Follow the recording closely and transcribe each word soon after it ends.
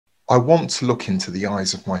I want to look into the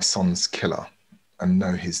eyes of my son's killer and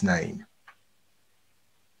know his name.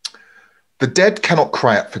 The dead cannot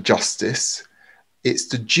cry out for justice. It's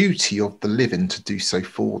the duty of the living to do so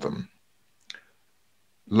for them.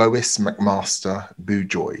 Lois McMaster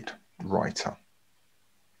Bujoyd, writer.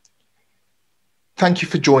 Thank you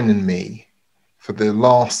for joining me for the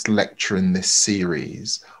last lecture in this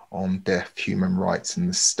series on deaf human rights in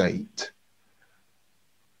the state.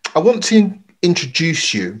 I want to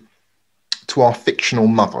introduce you to our fictional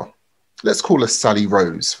mother. Let's call her Sally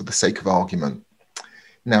Rose for the sake of argument.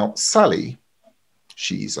 Now, Sally,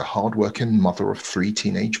 she's a hardworking mother of 3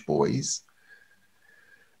 teenage boys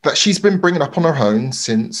that she's been bringing up on her own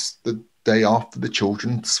since the day after the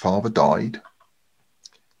children's father died.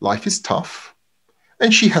 Life is tough,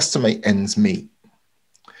 and she has to make ends meet.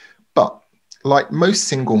 But like most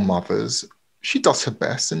single mothers, she does her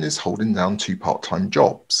best and is holding down 2 part-time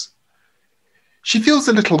jobs. She feels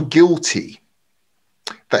a little guilty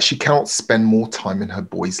that she cannot spend more time in her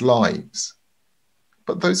boys' lives.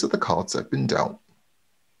 But those are the cards that have been dealt.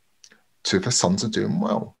 2 of her sons are doing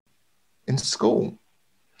well in school.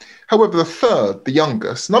 However, the third, the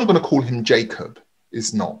youngest, and I'm going to call him Jacob,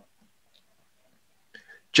 is not.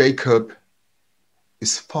 Jacob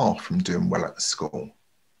is far from doing well at school.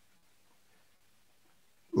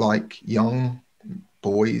 Like young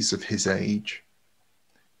boys of his age,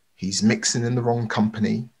 he's mixing in the wrong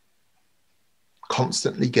company,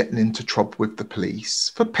 constantly getting into trouble with the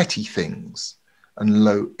police for petty things and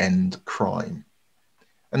low-end crime.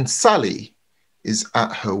 And Sally is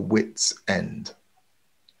at her wit's end.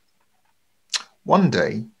 One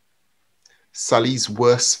day, Sally's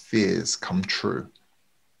worst fears come true.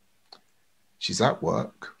 She's at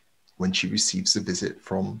work when she receives a visit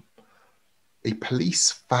from a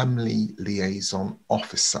police family liaison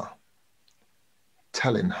officer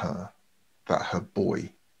telling her that her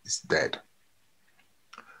boy is dead.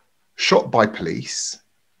 Shot by police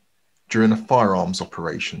during a firearms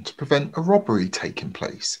operation to prevent a robbery taking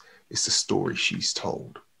place is the story she's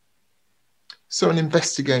told. So an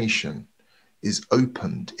investigation is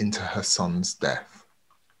opened into her son's death.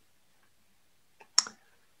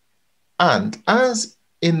 And as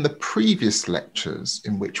in the previous lectures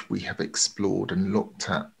in which we have explored and looked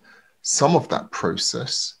at some of that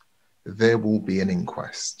process, there will be an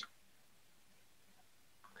inquest.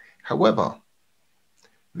 However,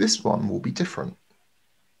 this one will be different.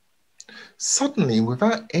 Suddenly,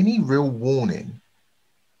 without any real warning,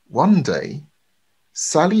 one day,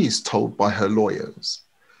 Sally is told by her lawyers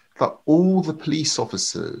that all the police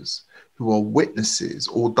officers who are witnesses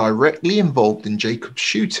or directly involved in Jacob's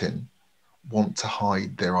shooting want to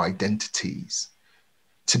hide their identities,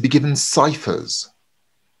 to be given ciphers,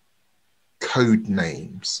 code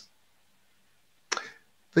names.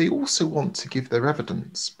 They also want to give their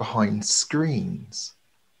evidence behind screens.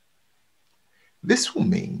 This will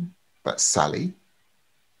mean that Sally,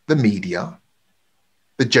 the media,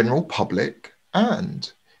 the general public,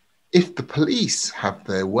 and if the police have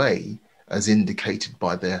their way, as indicated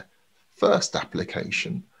by their first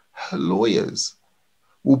application, her lawyers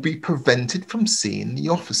will be prevented from seeing the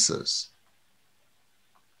officers.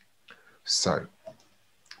 So,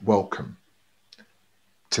 welcome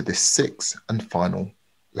to this 6th and final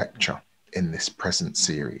lecture in this present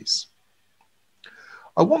series.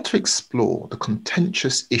 I want to explore the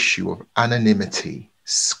contentious issue of anonymity,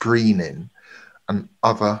 screening, and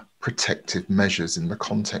other protective measures in the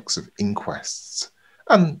context of inquests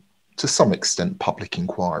and, to some extent, public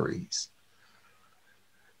inquiries.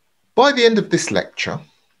 By the end of this lecture,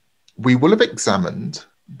 we will have examined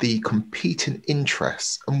the competing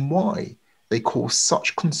interests and why they cause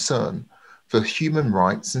such concern for human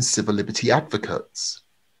rights and civil liberty advocates.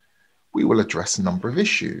 We will address a number of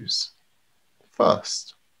issues.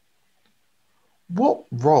 First, what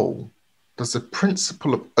role does the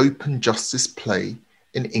principle of open justice play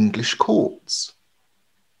in English courts?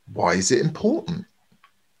 Why is it important?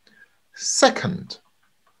 Second,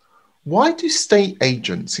 why do state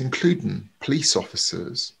agents, including police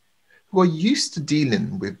officers, who are used to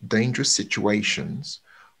dealing with dangerous situations,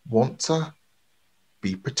 want to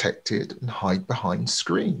be protected and hide behind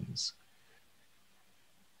screens?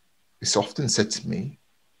 It's often said to me,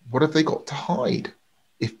 what have they got to hide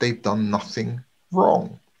if they've done nothing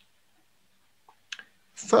wrong?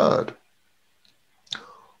 Third,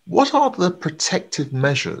 what are the protective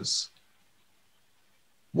measures?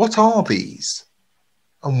 What are these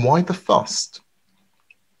and why the fuss?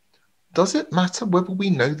 Does it matter whether we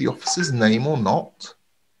know the officer's name or not?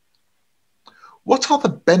 What are the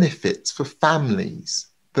benefits for families,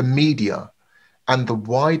 the media, and the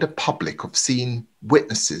wider public of seeing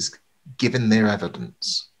witnesses giving their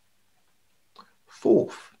evidence?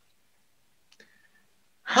 Fourth,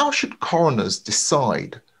 how should coroners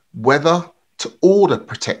decide whether to order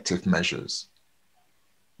protective measures?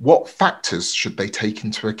 What factors should they take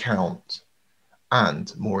into account?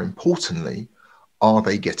 And more importantly, are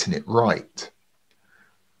they getting it right?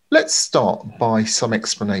 Let's start by some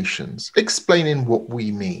explanations, explaining what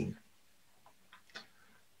we mean.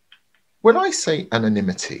 When I say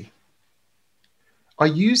anonymity, I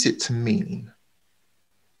use it to mean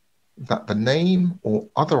that the name or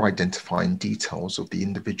other identifying details of the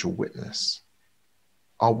individual witness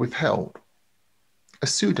are withheld. A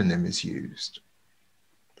pseudonym is used.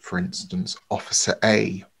 For instance, Officer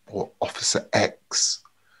A or Officer X.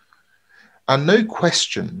 And no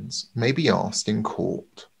questions may be asked in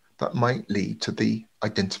court that might lead to the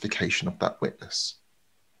identification of that witness.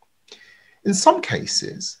 In some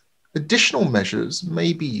cases, additional measures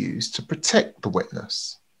may be used to protect the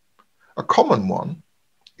witness. A common one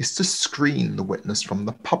is to screen the witness from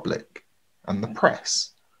the public and the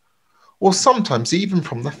press, or sometimes even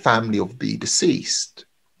from the family of the deceased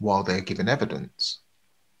while they're given evidence.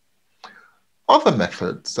 Other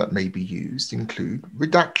methods that may be used include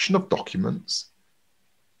redaction of documents,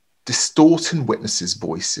 distorting witnesses'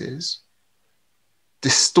 voices,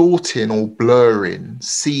 distorting or blurring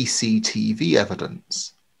CCTV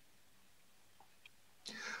evidence.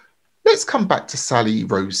 Let's come back to Sally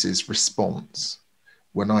Rose's response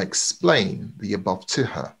when I explain the above to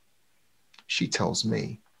her. She tells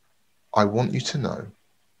me, "I want you to know,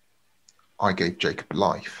 I gave Jacob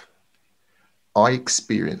life. I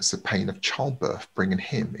experienced the pain of childbirth bringing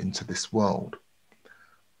him into this world.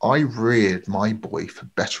 I reared my boy for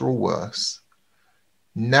better or worse.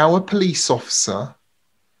 Now a police officer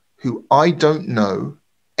who I don't know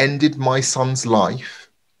ended my son's life.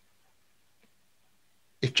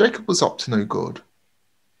 If Jacob was up to no good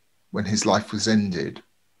when his life was ended,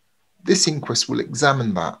 this inquest will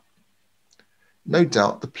examine that. No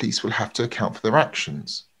doubt the police will have to account for their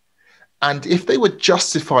actions. And if they were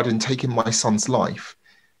justified in taking my son's life,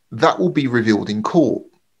 that will be revealed in court.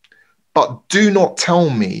 But do not tell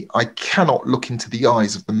me I cannot look into the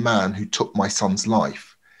eyes of the man who took my son's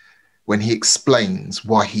life when he explains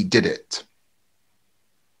why he did it."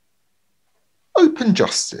 Open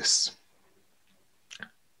justice.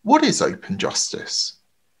 What is open justice?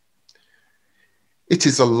 It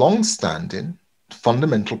is a long-standing,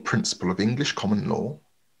 fundamental principle of English common law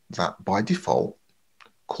that, by default,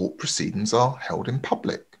 court proceedings are held in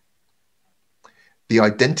public. The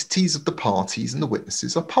identities of the parties and the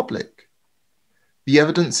witnesses are public. The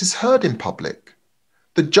evidence is heard in public.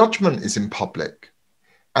 The judgment is in public.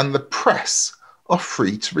 And the press are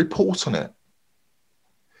free to report on it.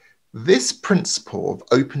 This principle of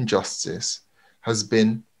open justice has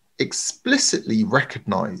been explicitly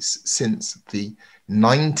recognised since the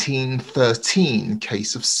 1913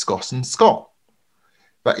 case of Scott and Scott,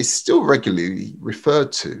 that is still regularly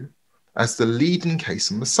referred to as the leading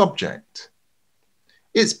case on the subject.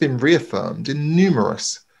 It's been reaffirmed in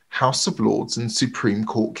numerous House of Lords and Supreme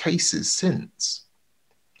Court cases since.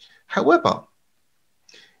 However,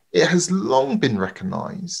 it has long been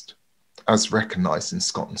recognised, as recognised in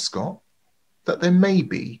Scott and Scott, that there may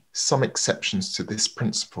be some exceptions to this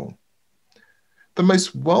principle. The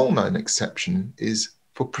most well-known exception is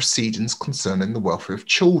for proceedings concerning the welfare of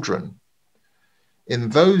children. In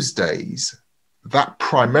those days, that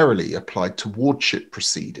primarily applied to wardship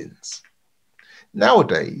proceedings.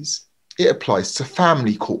 Nowadays, it applies to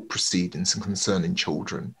family court proceedings concerning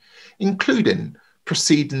children, including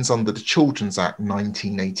proceedings under the Children's Act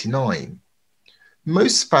 1989.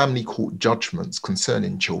 Most family court judgments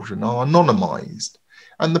concerning children are anonymised,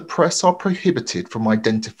 and the press are prohibited from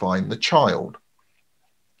identifying the child.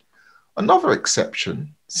 Another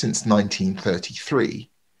exception, since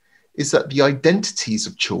 1933, is that the identities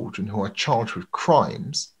of children who are charged with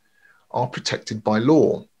crimes are protected by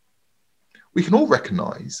law. We can all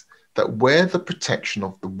recognise that where the protection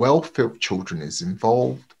of the welfare of children is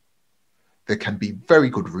involved, there can be very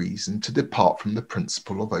good reason to depart from the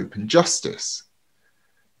principle of open justice.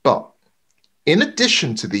 But in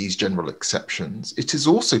addition to these general exceptions, it is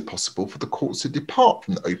also possible for the courts to depart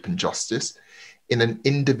from the open justice in an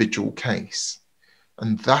individual case.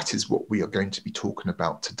 And that is what we are going to be talking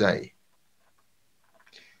about today.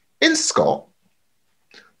 In Scott,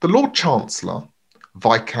 the Lord Chancellor,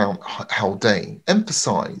 Viscount Haldane,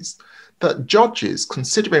 emphasised that judges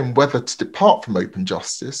considering whether to depart from open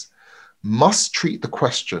justice must treat the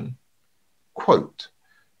question, quote,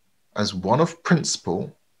 as one of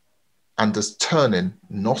principle and as turning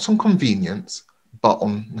not on convenience but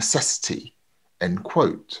on necessity, end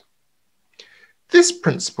quote. This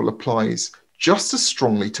principle applies just as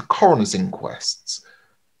strongly to coroner's inquests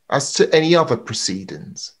as to any other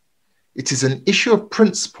proceedings. It is an issue of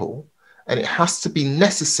principle, and it has to be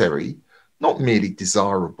necessary, not merely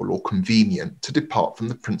desirable or convenient, to depart from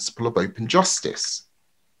the principle of open justice.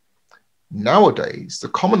 Nowadays, the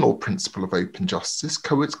common law principle of open justice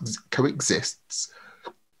coexists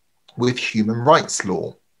with human rights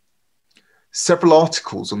law. Several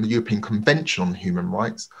articles on the European Convention on Human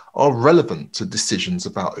Rights are relevant to decisions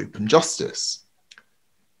about open justice.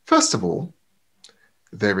 First of all,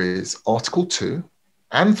 there is Article 2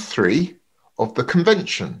 and 3 of the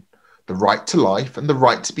Convention, the right to life and the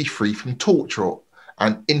right to be free from torture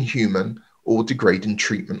and inhuman or degrading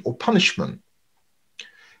treatment or punishment.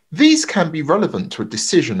 These can be relevant to a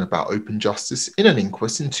decision about open justice in an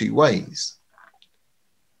inquest in two ways.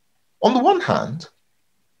 On the one hand,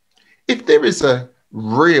 if there is a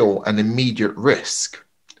real and immediate risk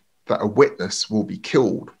that a witness will be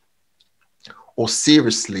killed or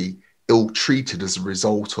seriously ill-treated as a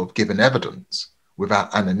result of given evidence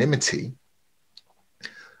without anonymity,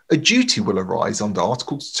 a duty will arise under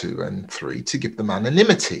Articles 2 and 3 to give them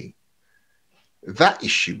anonymity. That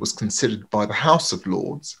issue was considered by the House of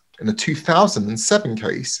Lords in a 2007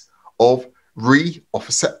 case of Re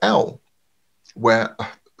Officer L, where a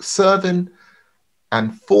serving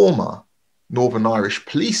and former Northern Irish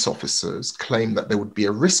police officers claimed that there would be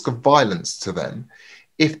a risk of violence to them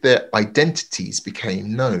if their identities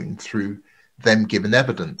became known through them giving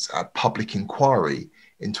evidence at public inquiry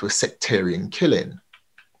into a sectarian killing.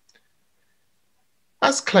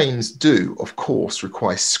 As claims do, of course,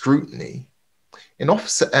 require scrutiny, in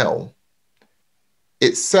Officer L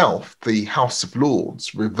itself, the House of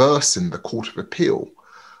Lords, reversing the Court of Appeal,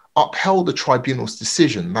 upheld the tribunal's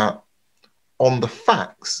decision that, on the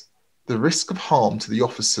facts, the risk of harm to the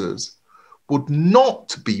officers would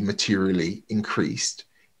not be materially increased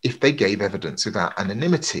if they gave evidence without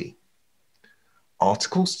anonymity.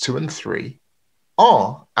 Articles 2 and 3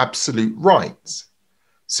 are absolute rights.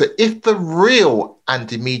 So if the real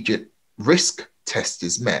and immediate risk test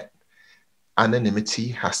is met, anonymity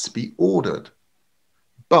has to be ordered.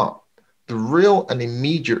 But the real and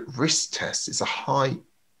immediate risk test is a high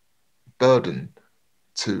burden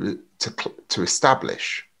to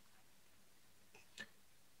establish.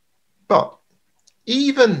 But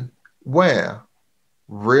even where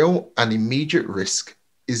real and immediate risk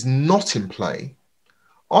is not in play,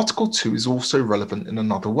 Article 2 is also relevant in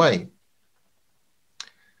another way.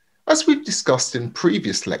 As we've discussed in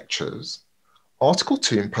previous lectures, Article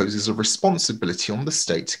 2 imposes a responsibility on the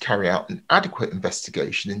state to carry out an adequate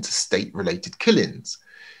investigation into state-related killings,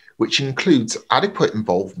 which includes adequate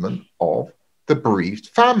involvement of the bereaved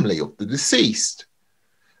family of the deceased.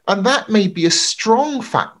 And that may be a strong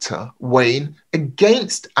factor weighing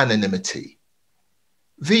against anonymity.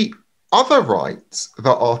 The other rights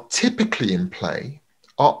that are typically in play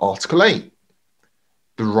are Article 8,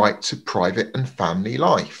 the right to private and family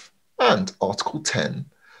life, and Article 10,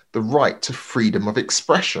 the right to freedom of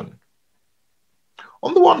expression.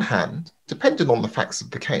 On the one hand, depending on the facts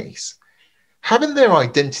of the case, having their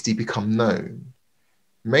identity become known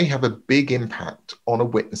may have a big impact on a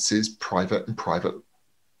witness's private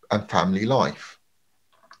and family life.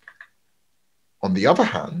 On the other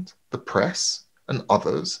hand, the press and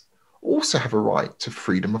others also have a right to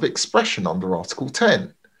freedom of expression under Article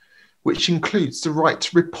 10, which includes the right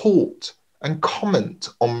to report and comment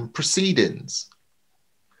on proceedings.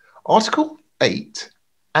 Article 8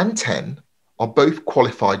 and 10 are both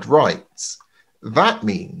qualified rights. That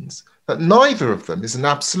means that neither of them is an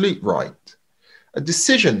absolute right. A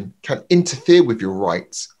decision can interfere with your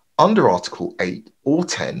rights under Article 8 or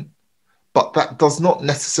 10, but that does not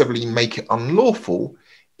necessarily make it unlawful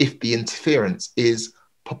if the interference is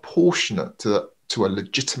proportionate to a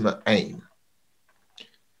legitimate aim.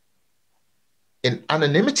 In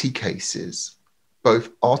anonymity cases,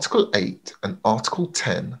 both Article 8 and Article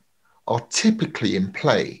 10 are typically in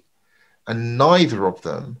play, and neither of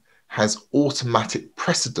them has automatic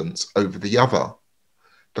precedence over the other.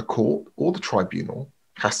 The court or the tribunal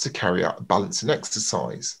has to carry out a balancing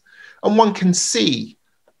exercise, and one can see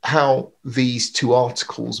how these two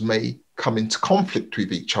articles may come into conflict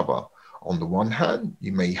with each other. On the one hand,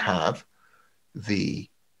 you may have the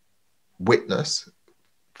witness,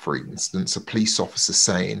 for instance, a police officer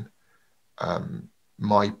saying,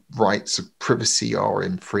 my rights of privacy are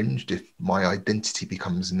infringed if my identity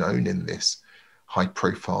becomes known in this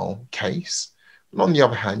high-profile case. And on the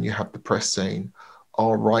other hand, you have the press saying,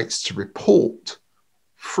 our rights to report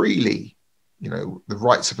freely, the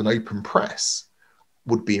rights of an open press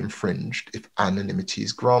would be infringed if anonymity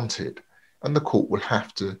is granted. And the court will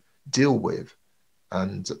have to deal with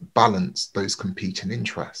and balance those competing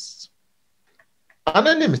interests.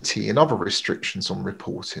 Anonymity and other restrictions on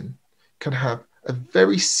reporting can have a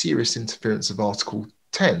very serious interference of Article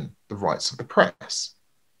 10, the rights of the press.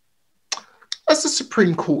 As the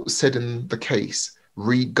Supreme Court said in the case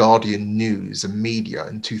Read Guardian News and Media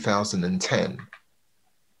in 2010,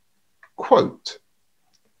 quote,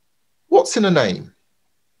 "What's in a name?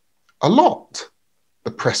 A lot,"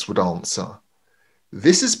 the press would answer.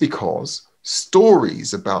 This is because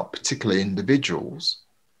stories about particular individuals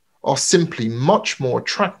are simply much more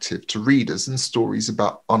attractive to readers than stories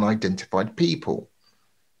about unidentified people.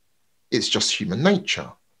 It's just human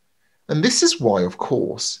nature. And this is why, of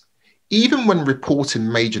course, even when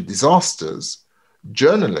reporting major disasters,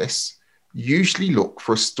 journalists usually look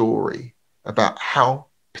for a story about how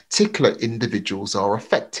particular individuals are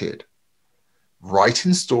affected.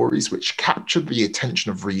 Writing stories which capture the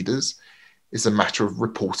attention of readers is a matter of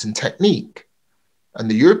reporting technique.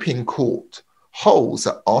 And the European Court holds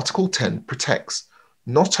that Article 10 protects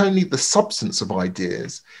not only the substance of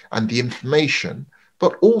ideas and the information,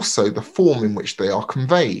 but also the form in which they are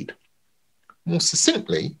conveyed. More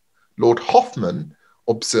succinctly, Lord Hoffman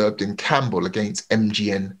observed in Campbell against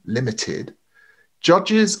MGN Limited,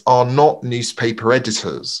 judges are not newspaper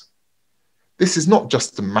editors. This is not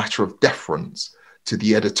just a matter of deference to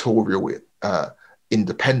the editorial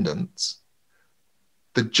independence.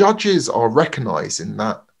 The judges are recognizing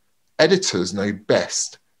that editors know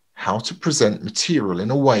best how to present material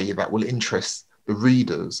in a way that will interest the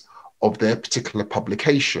readers of their particular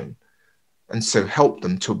publication, and so help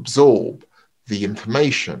them to absorb the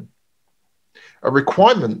information. A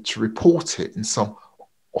requirement to report it in some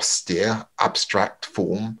austere, abstract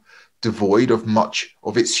form, devoid of much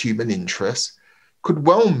of its human interest, could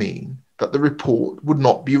well mean that the report would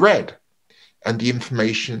not be read and the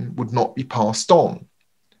information would not be passed on.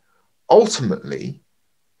 Ultimately,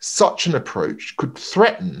 such an approach could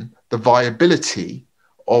threaten the viability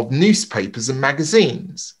of newspapers and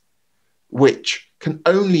magazines, which can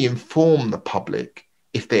only inform the public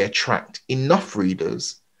if they attract enough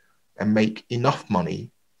readers and make enough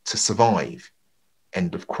money to survive."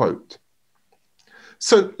 End of quote.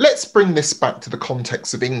 So let's bring this back to the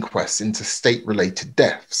context of inquests into state-related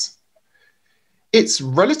deaths. It's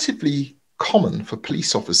relatively common for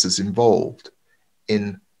police officers involved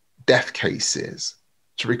in death cases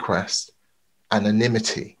to request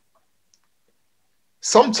anonymity.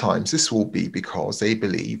 Sometimes this will be because they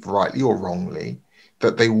believe, rightly or wrongly,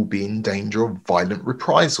 that they will be in danger of violent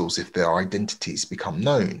reprisals if their identities become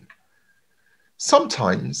known.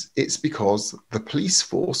 Sometimes it's because the police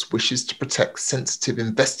force wishes to protect sensitive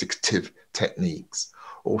investigative techniques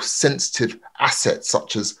or sensitive assets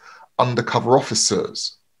such as undercover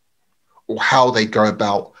officers, or how they go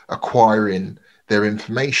about acquiring their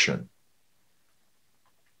information.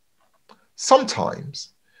 Sometimes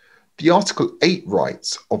the Article 8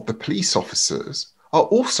 rights of the police officers are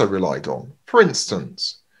also relied on. For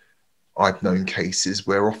instance, I've known cases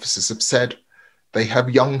where officers have said they have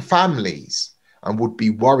young families and would be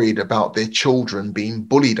worried about their children being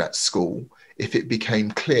bullied at school if it became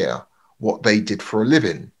clear what they did for a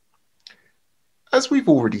living. As we've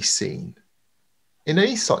already seen, in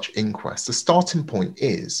any such inquest, the starting point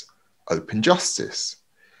is open justice,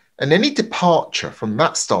 and any departure from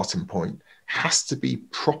that starting point has to be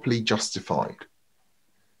properly justified.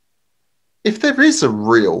 If there is a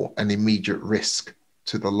real and immediate risk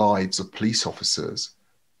to the lives of police officers,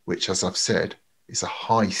 which, as I've said, is a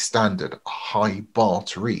high standard, a high bar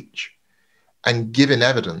to reach, and giving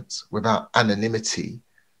evidence without anonymity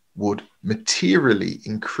would materially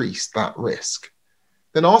increase that risk,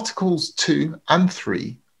 then Articles 2 and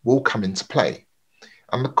 3 will come into play,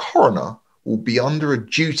 and the coroner will be under a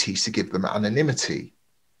duty to give them anonymity.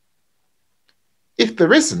 If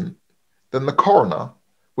there isn't, then the coroner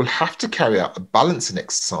will have to carry out a balancing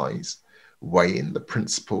exercise, weighing the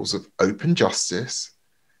principles of open justice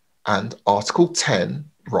and Article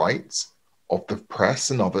 10 rights of the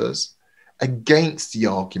press and others against the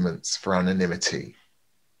arguments for anonymity.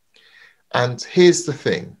 And here's the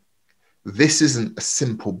thing. This isn't a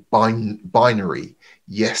simple binary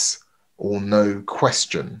yes or no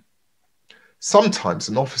question. Sometimes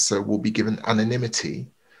an officer will be given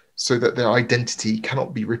anonymity so that their identity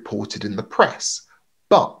cannot be reported in the press,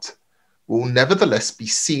 but will nevertheless be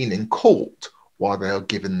seen in court while they are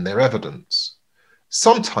given their evidence.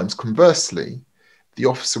 Sometimes, conversely, the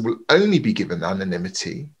officer will only be given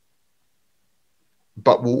anonymity,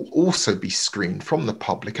 but will also be screened from the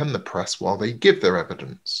public and the press while they give their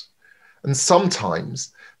evidence. And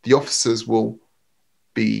sometimes the officers will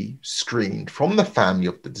be screened from the family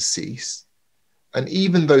of the deceased And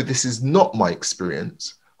even though this is not my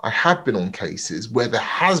experience, I have been on cases where there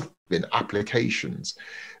has been applications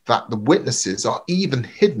that the witnesses are even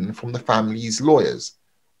hidden from the family's lawyers.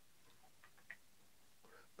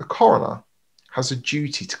 The coroner has a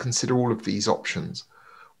duty to consider all of these options,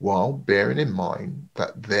 while bearing in mind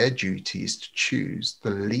that their duty is to choose the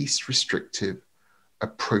least restrictive,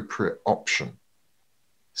 appropriate option.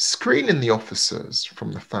 Screening the officers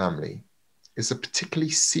from the family is a particularly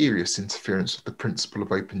serious interference with the principle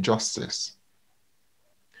of open justice.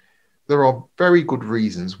 There are very good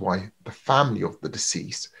reasons why the family of the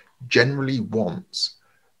deceased generally wants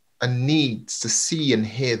and needs to see and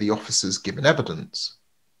hear the officers given evidence.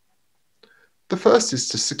 The first is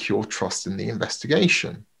to secure trust in the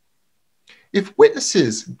investigation. If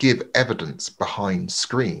witnesses give evidence behind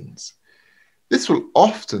screens, this will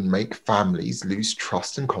often make families lose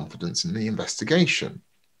trust and confidence in the investigation.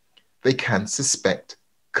 They can suspect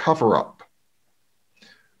cover-up.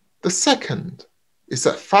 The second is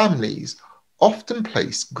that families often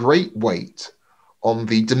place great weight on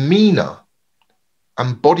the demeanor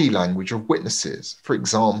and body language of witnesses. For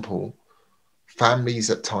example, families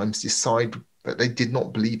at times decide that they did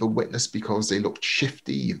not believe a witness because they looked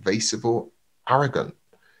shifty, evasive, or arrogant.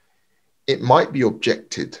 It might be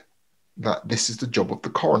objected that this is the job of the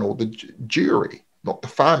coroner or the jury, not the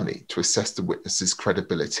family, to assess the witness's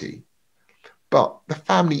credibility. But the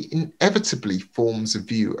family inevitably forms a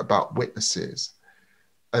view about witnesses,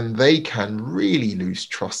 and they can really lose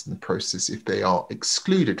trust in the process if they are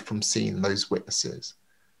excluded from seeing those witnesses.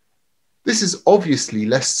 This is obviously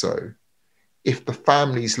less so if the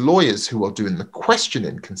family's lawyers who are doing the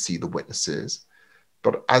questioning can see the witnesses.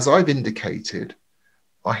 But as I've indicated,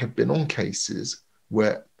 I have been on cases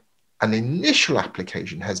where an initial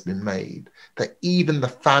application has been made that even the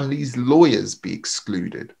family's lawyers be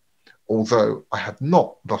excluded, although I have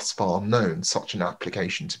not thus far known such an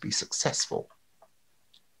application to be successful.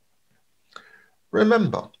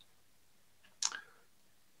 Remember,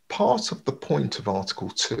 part of the point of Article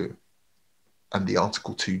 2 and the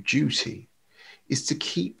Article 2 duty is to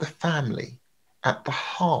keep the family at the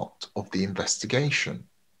heart of the investigation.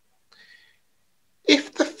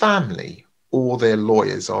 If the family or their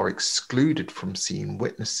lawyers are excluded from seeing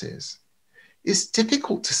witnesses, it's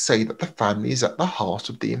difficult to say that the family is at the heart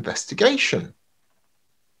of the investigation.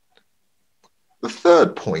 The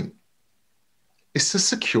third point is to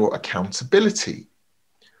secure accountability.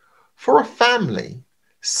 For a family,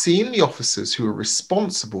 seeing the officers who are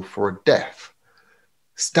responsible for a death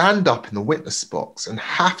stand up in the witness box and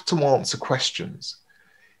have to answer questions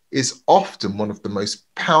is often one of the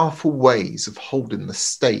most powerful ways of holding the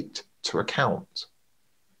state to account.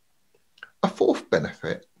 A fourth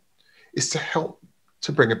benefit is to help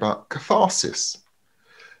to bring about catharsis.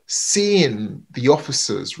 Seeing the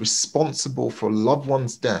officers responsible for a loved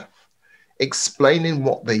one's death explaining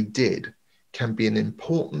what they did can be an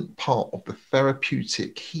important part of the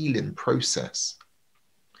therapeutic healing process.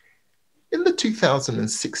 In the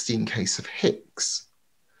 2016 case of Hicks,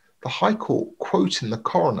 the High Court, quoting the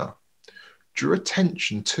coroner, drew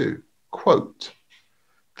attention to, quote,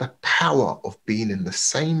 the power of being in the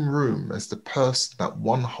same room as the person that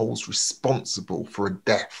one holds responsible for a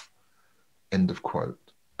death, end of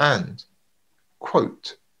quote, and,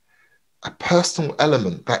 quote, a personal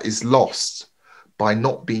element that is lost by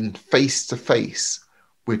not being face to face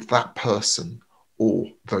with that person or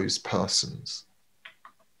those persons.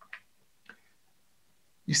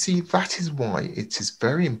 You see, that is why it is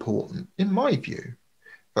very important, in my view,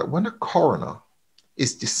 that when a coroner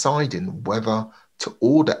is deciding whether to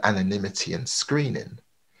order anonymity and screening,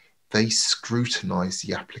 they scrutinise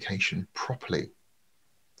the application properly.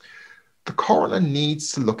 The coroner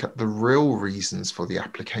needs to look at the real reasons for the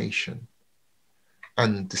application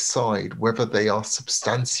and decide whether they are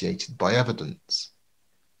substantiated by evidence.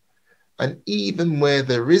 And even where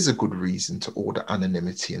there is a good reason to order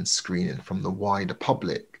anonymity and screening from the wider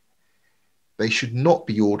public, they should not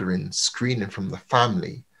be ordering screening from the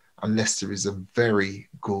family unless there is a very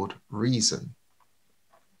good reason.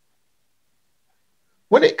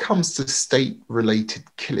 When it comes to state-related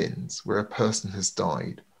killings where a person has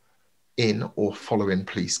died in or following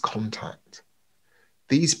police contact,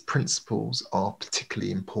 these principles are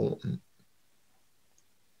particularly important.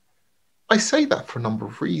 I say that for a number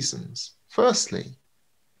of reasons. Firstly,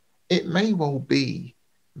 it may well be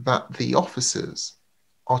that the officers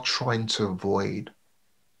are trying to avoid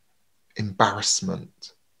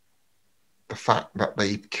embarrassment, the fact that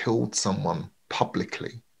they've killed someone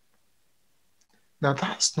publicly. Now,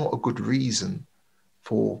 that's not a good reason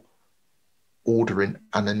for ordering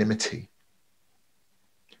anonymity.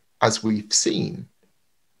 As we've seen,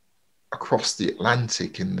 across the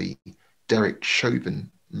Atlantic in the Derek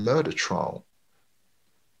Chauvin murder trial,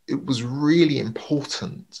 it was really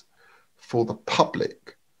important for the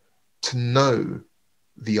public to know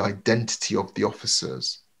the identity of the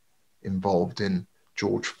officers involved in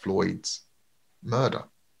George Floyd's murder.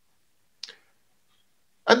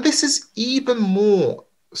 And this is even more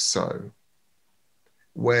so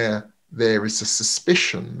where there is a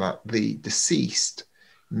suspicion that the deceased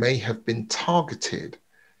may have been targeted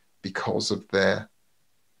because of their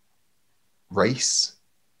race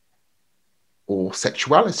or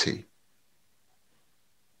sexuality.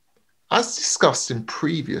 As discussed in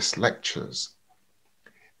previous lectures,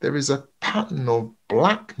 there is a pattern of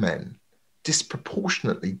black men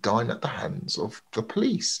disproportionately dying at the hands of the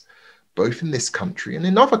police, both in this country and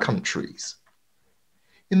in other countries.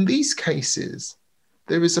 In these cases,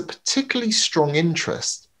 there is a particularly strong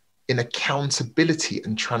interest in accountability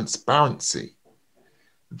and transparency.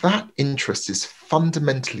 That interest is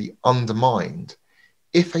fundamentally undermined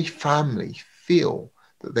if a family feel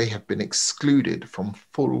that they have been excluded from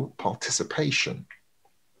full participation.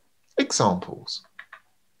 Examples.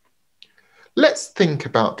 Let's think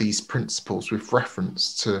about these principles with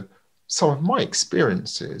reference to some of my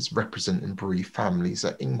experiences representing bereaved families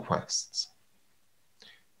at inquests.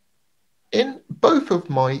 In both of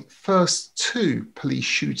my first two police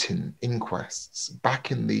shooting inquests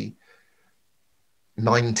back in the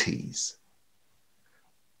 90s,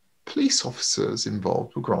 police officers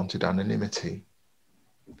involved were granted anonymity.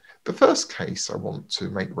 The first case I want to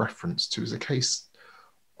make reference to is a case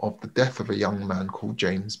of the death of a young man called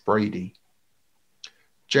James Brady.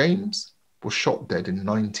 James was shot dead in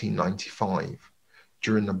 1995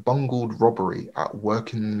 during a bungled robbery at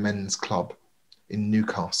Working Men's Club in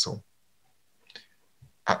Newcastle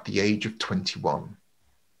at the age of 21.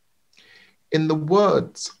 In the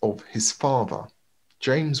words of his father,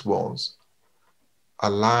 James was a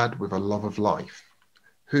lad with a love of life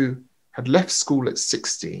who had left school at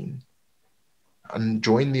 16 and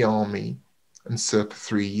joined the army and served for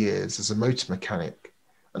 3 years as a motor mechanic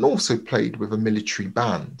and also played with a military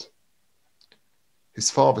band. His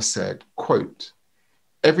father said, quote,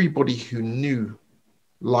 "Everybody who knew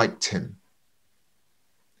liked him.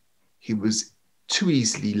 He was too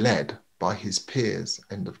easily led by his peers,"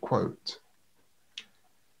 end of quote.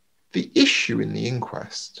 The issue in the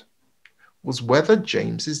inquest was whether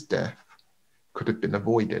James's death could have been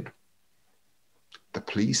avoided. The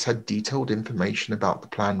police had detailed information about the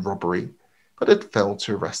planned robbery, but had failed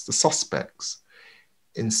to arrest the suspects,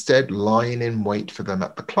 instead lying in wait for them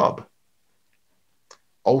at the club.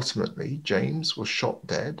 Ultimately, James was shot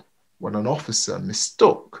dead when an officer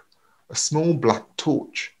mistook a small black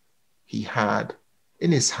torch he had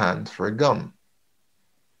in his hand for a gun.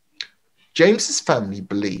 James's family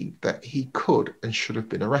believed that he could and should have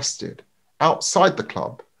been arrested outside the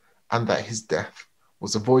club and that his death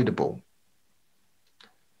was avoidable.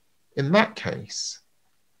 In that case,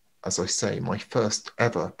 as I say, my first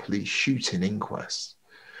ever police shooting inquest,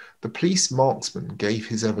 the police marksman gave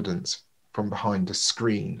his evidence from behind a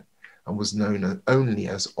screen and was known only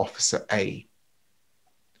as Officer A.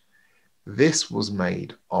 This was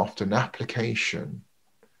made after an application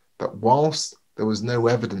that, whilst there was no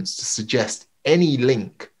evidence to suggest any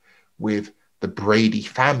link with the Brady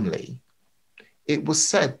family, it was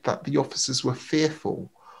said that the officers were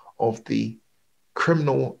fearful of the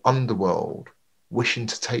criminal underworld wishing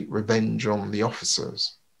to take revenge on the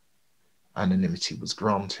officers. Anonymity was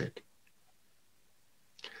granted.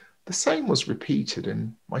 The same was repeated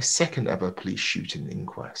in my second ever police shooting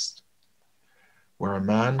inquest, where a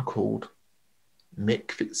man called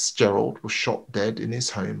Mick Fitzgerald was shot dead in his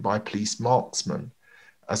home by a police marksman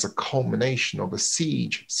as a culmination of a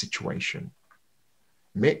siege situation.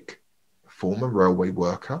 Mick, a former railway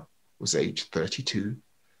worker, was aged 32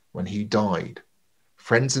 when he died.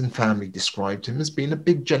 Friends and family described him as being a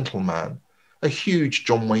big gentleman, a huge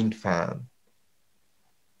John Wayne fan,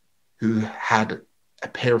 who had a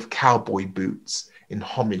pair of cowboy boots in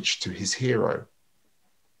homage to his hero.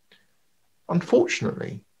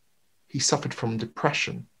 Unfortunately, he suffered from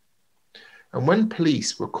depression, and when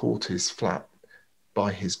police were called to his flat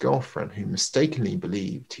by his girlfriend, who mistakenly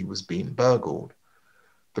believed he was being burgled,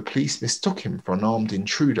 the police mistook him for an armed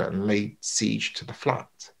intruder and laid siege to the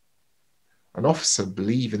flat. An officer,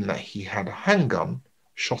 believing that he had a handgun,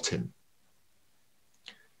 shot him.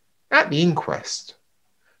 At the inquest,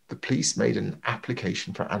 the police made an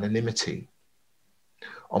application for anonymity.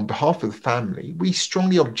 On behalf of the family, we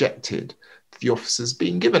strongly objected to the officers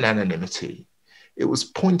being given anonymity. It was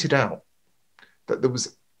pointed out that there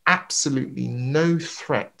was absolutely no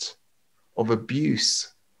threat of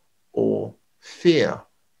abuse or fear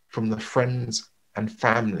from the friends and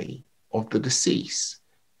family of the deceased,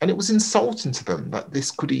 and it was insulting to them that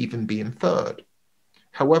this could even be inferred.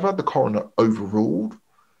 However, the coroner overruled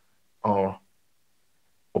our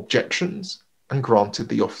objections and granted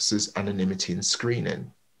the officers anonymity in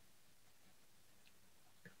screening.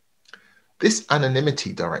 This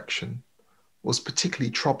anonymity direction was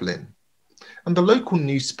particularly troubling, and the local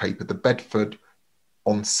newspaper, the Bedford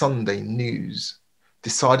on Sunday News,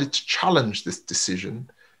 decided to challenge this decision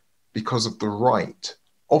because of the right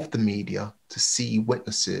of the media to see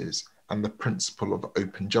witnesses and the principle of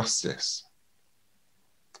open justice.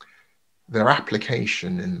 Their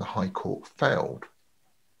application in the High Court failed.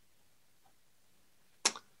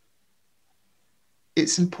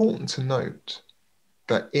 It's important to note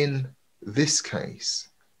that in this case,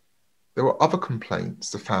 there were other complaints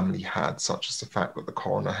the family had, such as the fact that the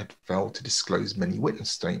coroner had failed to disclose many witness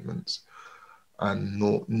statements, and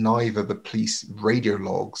neither the police radio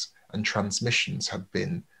logs and transmissions had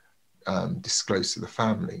been disclosed to the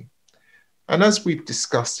family. And as we've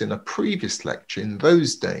discussed in a previous lecture, in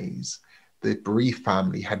those days, the bereaved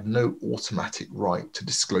family had no automatic right to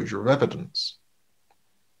disclosure of evidence.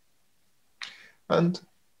 And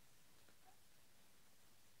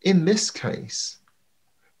in this case,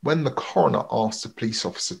 when the coroner asked the police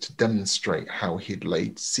officer to demonstrate how he'd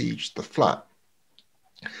laid siege to the flat,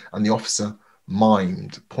 and the officer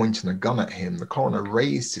mimed pointing a gun at him, the coroner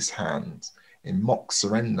raised his hands in mock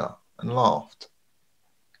surrender and laughed.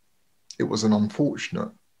 It was an unfortunate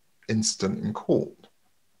incident in court,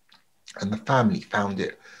 and the family found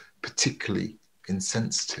it particularly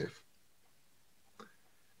insensitive.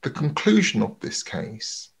 The conclusion of this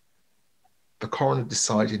case, the coroner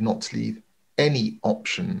decided not to leave any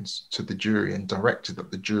options to the jury and directed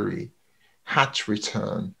that the jury had to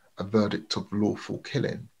return a verdict of lawful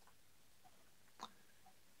killing.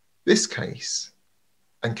 This case,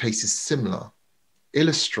 and cases similar,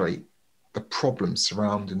 illustrate the problems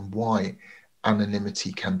surrounding why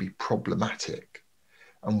anonymity can be problematic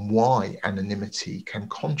and why anonymity can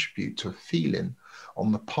contribute to a feeling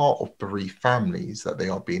on the part of bereaved families that they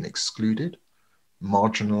are being excluded,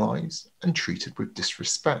 marginalized, and treated with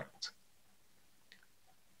disrespect.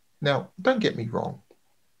 Now, don't get me wrong.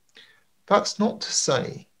 That's not to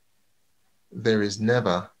say there is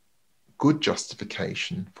never good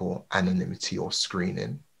justification for anonymity or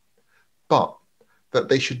screening, but that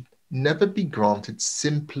they should never be granted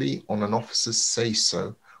simply on an officer's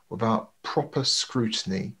say-so without proper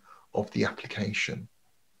scrutiny of the application.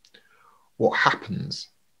 What happens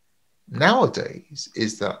nowadays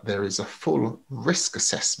is that there is a full risk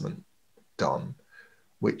assessment done,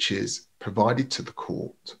 which is provided to the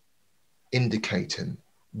court, indicating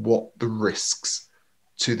what the risks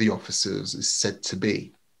to the officers is said to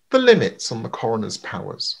be. The limits on the coroner's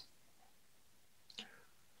powers.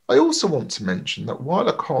 I also want to mention that while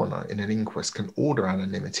a coroner in an inquest can order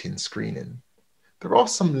anonymity in screening, there are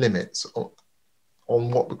some limits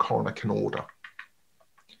on what the coroner can order.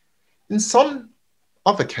 In some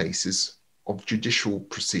other cases of judicial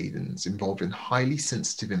proceedings involving highly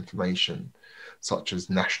sensitive information, such as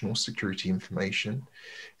national security information,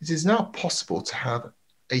 it is now possible to have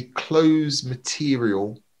a closed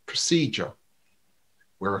material procedure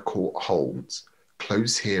where a court holds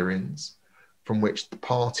closed hearings from which the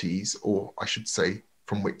parties, or I should say,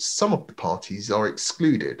 from which some of the parties are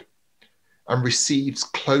excluded, and receives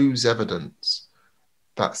closed evidence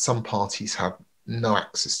that some parties have no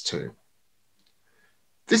access to.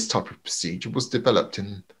 This type of procedure was developed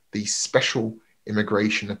in the Special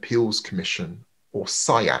Immigration Appeals Commission, or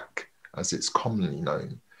SIAC, as it's commonly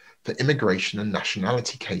known, for immigration and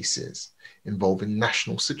nationality cases involving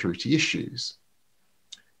national security issues.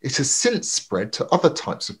 It has since spread to other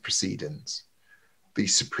types of proceedings. The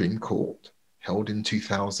Supreme Court held in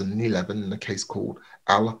 2011 in a case called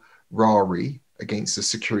Al-Rari against the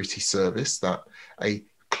Security Service that a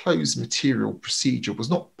closed material procedure was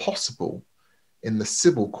not possible in the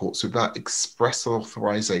civil courts without express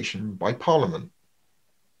authorization by Parliament.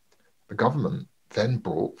 The government then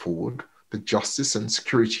brought forward the Justice and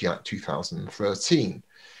Security Act 2013,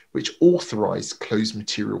 which authorized closed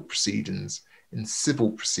material proceedings in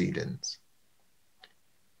civil proceedings.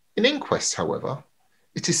 In inquests, however,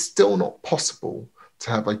 it is still not possible to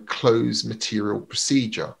have a closed material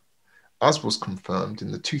procedure, as was confirmed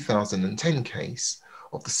in the 2010 case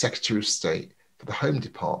of the Secretary of State for the Home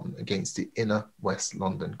Department against the Inner West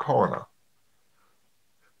London coroner.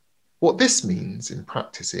 What this means in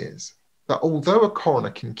practice is that although a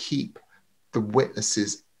coroner can keep the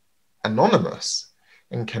witnesses anonymous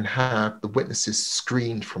and can have the witnesses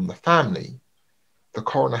screened from the family, the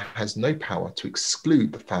coroner has no power to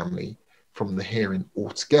exclude the family from the hearing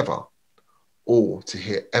altogether, or to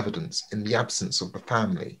hear evidence in the absence of the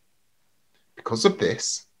family. Because of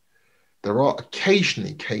this, there are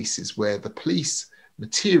occasionally cases where the police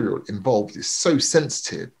material involved is so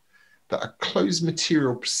sensitive that a closed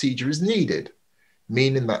material procedure is needed,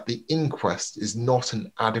 meaning that the inquest is not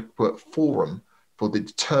an adequate forum for the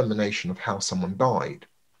determination of how someone died.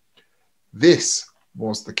 This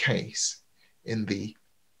was the case in the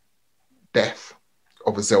death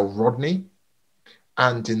of Azelle Rodney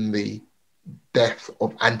and in the death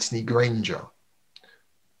of Anthony Granger.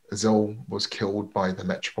 Azelle was killed by the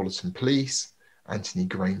Metropolitan Police. Anthony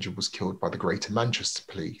Granger was killed by the Greater Manchester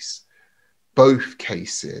Police. Both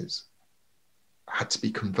cases had to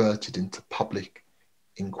be converted into public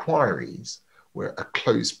inquiries where a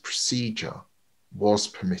closed procedure was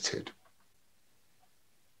permitted.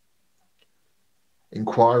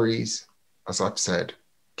 Inquiries, as I've said,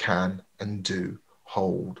 can and do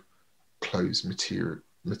hold closed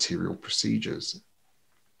material procedures.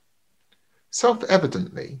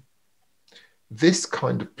 Self-evidently, this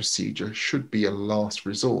kind of procedure should be a last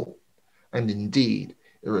resort, and indeed,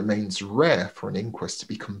 it remains rare for an inquest to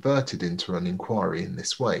be converted into an inquiry in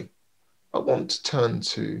this way. I want to turn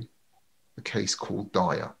to a case called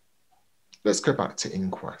Dyer. Let's go back to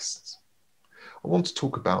inquests. I want to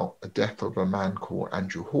talk about the death of a man called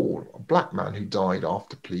Andrew Hall, a black man who died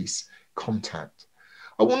after police contact.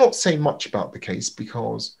 I will not say much about the case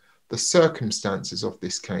because the circumstances of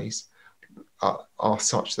this case are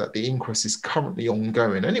such that the inquest is currently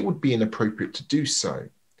ongoing and it would be inappropriate to do so.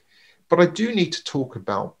 But I do need to talk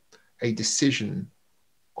about a decision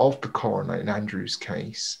of the coroner in Andrew's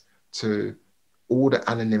case to order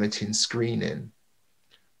anonymity in screening.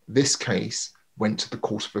 This case went to the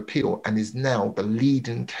Court of Appeal and is now the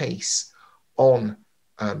leading case on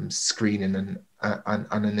screening and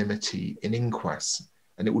anonymity in inquests.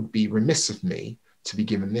 And it would be remiss of me to be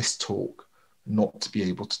given this talk not to be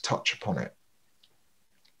able to touch upon it,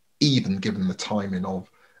 even given the timing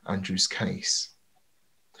of Andrew's case.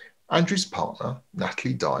 Andrew's partner,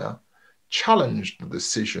 Natalie Dyer, challenged the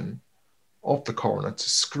decision of the coroner to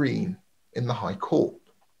screen in the High Court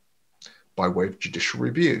by way of judicial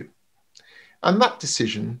review. And that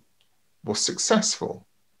decision was successful.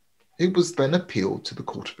 It was then appealed to the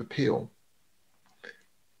Court of Appeal.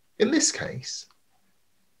 In this case,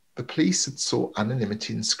 the police had sought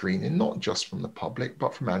anonymity in screening not just from the public,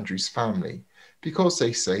 but from Andrew's family, because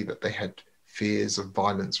they say that they had fears of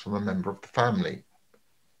violence from a member of the family.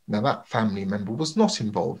 Now, that family member was not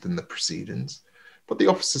involved in the proceedings, but the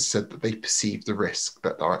officers said that they perceived the risk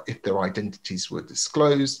that if their identities were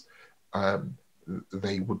disclosed,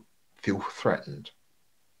 they would feel threatened.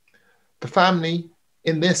 The family,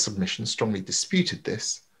 in their submission, strongly disputed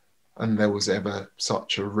this, and there was ever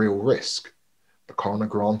such a real risk. The coroner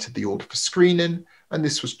granted the order for screening, and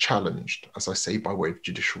this was challenged, as I say, by way of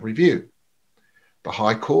judicial review. The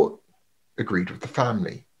High Court agreed with the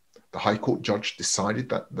family. The High Court judge decided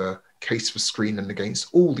that the case for screening against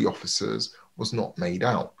all the officers was not made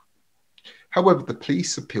out. However, the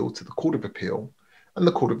police appealed to the Court of Appeal, and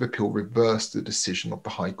the Court of Appeal reversed the decision of the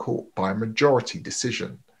High Court by a majority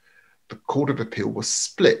decision. The Court of Appeal was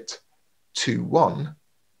split 2-1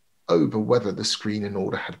 over whether the screening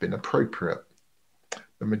order had been appropriate.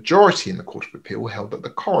 The majority in the Court of Appeal held that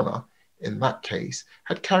the coroner, in that case,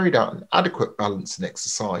 had carried out an adequate balancing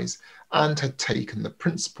exercise and had taken the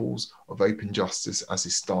principles of open justice as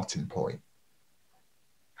his starting point.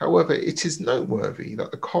 However, it is noteworthy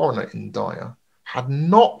that the coroner in Dyer had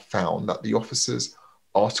not found that the officers'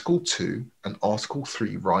 Article 2 and Article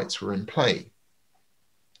 3 rights were in play.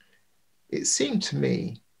 It seemed to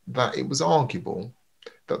me that it was arguable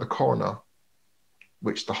that the coroner,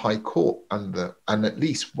 which the High Court and at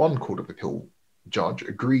least one Court of Appeal judge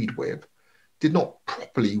agreed with, did not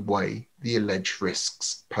properly weigh the alleged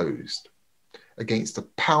risks posed against the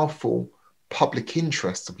powerful public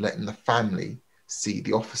interest of letting the family see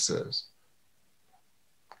the officers.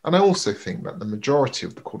 And I also think that the majority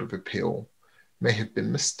of the Court of Appeal may have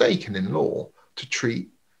been mistaken in law to treat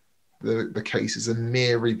the case as a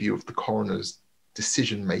mere review of the coroner's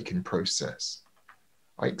decision-making process.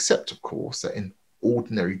 I accept, of course, that in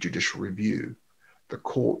ordinary judicial review, the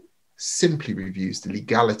court simply reviews the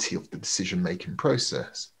legality of the decision-making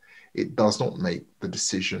process. It does not make the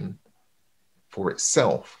decision for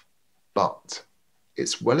itself, but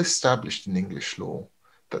it's well established in English law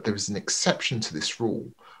that there is an exception to this rule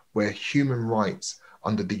where human rights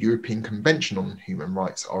under the European Convention on Human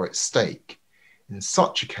Rights are at stake. In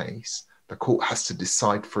such a case, the court has to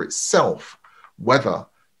decide for itself whether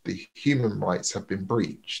the human rights have been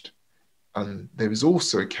breached. And there is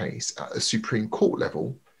also a case at a Supreme Court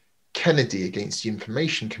level, Kennedy against the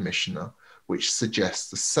Information Commissioner, which suggests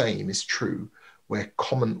the same is true where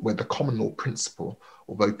the common law principle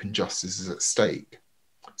of open justice is at stake.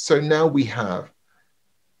 So now we have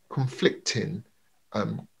conflicting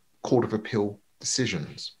Court of Appeal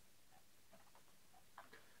decisions.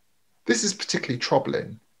 This is particularly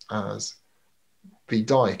troubling as the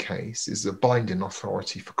Dyer case is a binding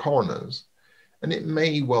authority for coroners, and it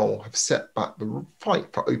may well have set back the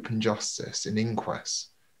fight for open justice in inquests.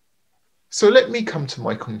 So let me come to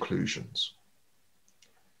my conclusions.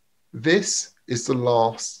 This is the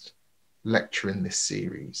last lecture in this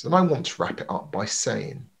series, and I want to wrap it up by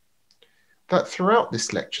saying that throughout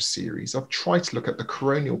this lecture series, I've tried to look at the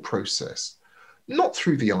coronial process, not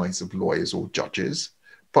through the eyes of lawyers or judges,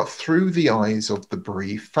 but through the eyes of the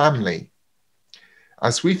bereaved family.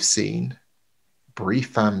 As we've seen,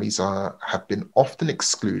 bereaved families have been often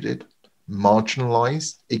excluded,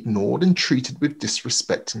 marginalized, ignored, and treated with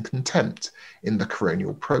disrespect and contempt in the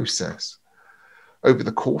coronial process. Over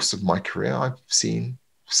the course of my career, I've seen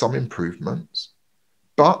some improvements,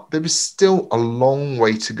 but there is still a long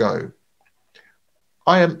way to go.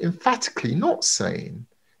 I am emphatically not saying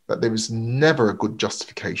that there is never a good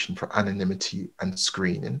justification for anonymity and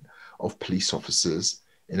screening of police officers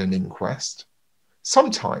in an inquest.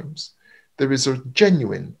 Sometimes there is a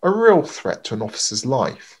real threat to an officer's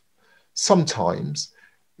life. Sometimes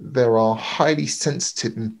there are highly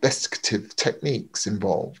sensitive investigative techniques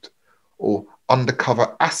involved, or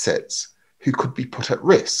undercover assets who could be put at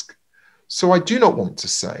risk. So I do not want to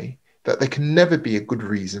say that there can never be a good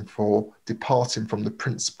reason for departing from the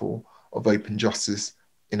principle of open justice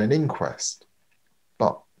in an inquest.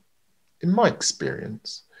 But in my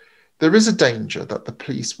experience, there is a danger that the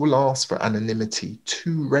police will ask for anonymity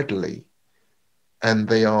too readily, and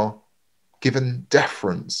they are given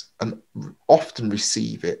deference and often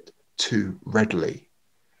receive it too readily.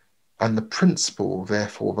 And the principle,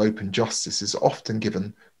 therefore, of open justice is often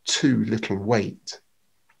given too little weight.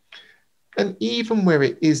 And even where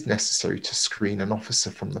it is necessary to screen an officer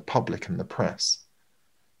from the public and the press,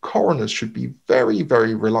 coroners should be very,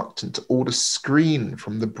 very reluctant to order screening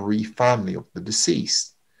from the bereaved family of the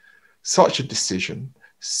deceased. Such a decision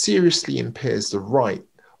seriously impairs the right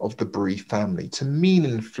of the bereaved family to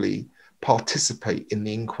meaningfully participate in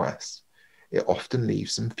the inquest. It often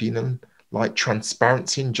leaves them feeling like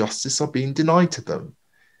transparency and justice are being denied to them.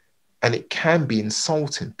 And it can be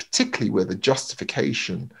insulting, particularly where the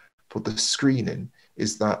justification for the screening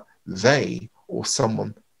is that they or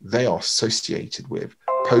someone they are associated with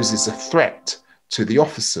poses a threat to the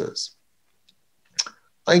officers.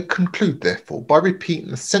 I conclude, therefore, by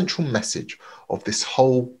repeating the central message of this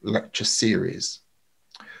whole lecture series.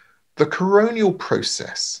 The coronial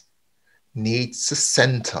process needs to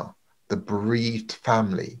center the bereaved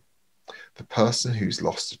family, the person who's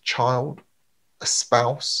lost a child, a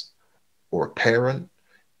spouse, or a parent,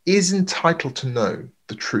 is entitled to know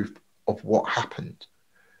the truth of what happened.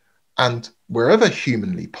 And wherever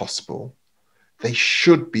humanly possible, they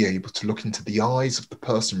should be able to look into the eyes of the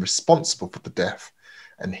person responsible for the death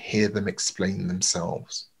and hear them explain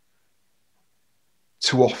themselves.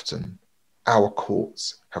 Too often, our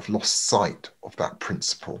courts have lost sight of that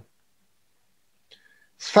principle.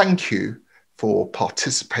 Thank you for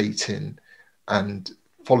participating and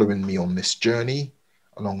following me on this journey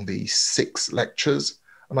along these 6 lectures.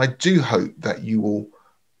 And I do hope that you will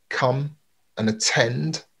come and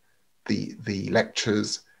attend the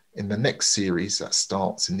lectures in the next series that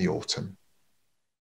starts in the autumn.